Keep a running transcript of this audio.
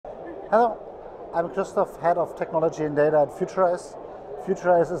Hello, I'm Christoph, Head of Technology and Data at futurice.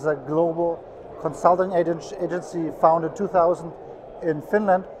 Futurice is a global consulting agency founded in 2000 in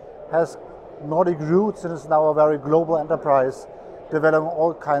Finland, has Nordic roots and is now a very global enterprise developing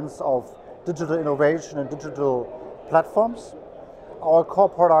all kinds of digital innovation and digital platforms. Our core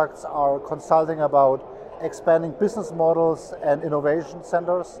products are consulting about expanding business models and innovation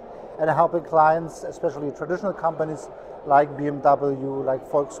centers and helping clients, especially traditional companies like BMW, like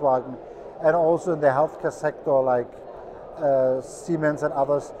Volkswagen, and also in the healthcare sector like Siemens and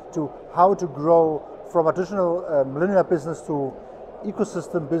others, to how to grow from a traditional linear business to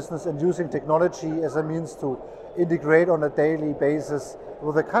ecosystem business and using technology as a means to integrate on a daily basis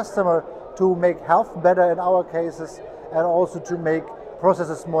with the customer to make health better in our cases and also to make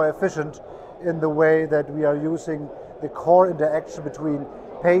processes more efficient in the way that we are using the core interaction between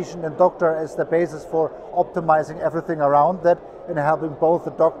patient and doctor as the basis for optimizing everything around that and helping both the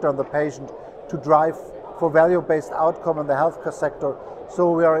doctor and the patient to drive for value-based outcome in the healthcare sector.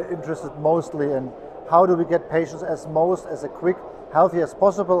 So we are interested mostly in how do we get patients as quick, healthy as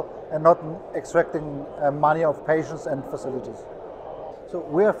possible and not extracting money of patients and facilities. So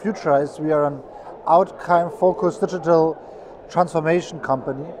we are futurice. We are an outcome-focused digital transformation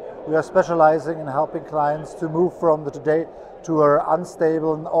company. We are specializing in helping clients to move from the today to an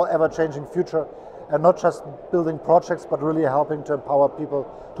unstable or ever-changing future, and not just building projects, but really helping to empower people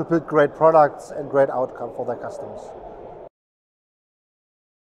to build great products and great outcome for their customers.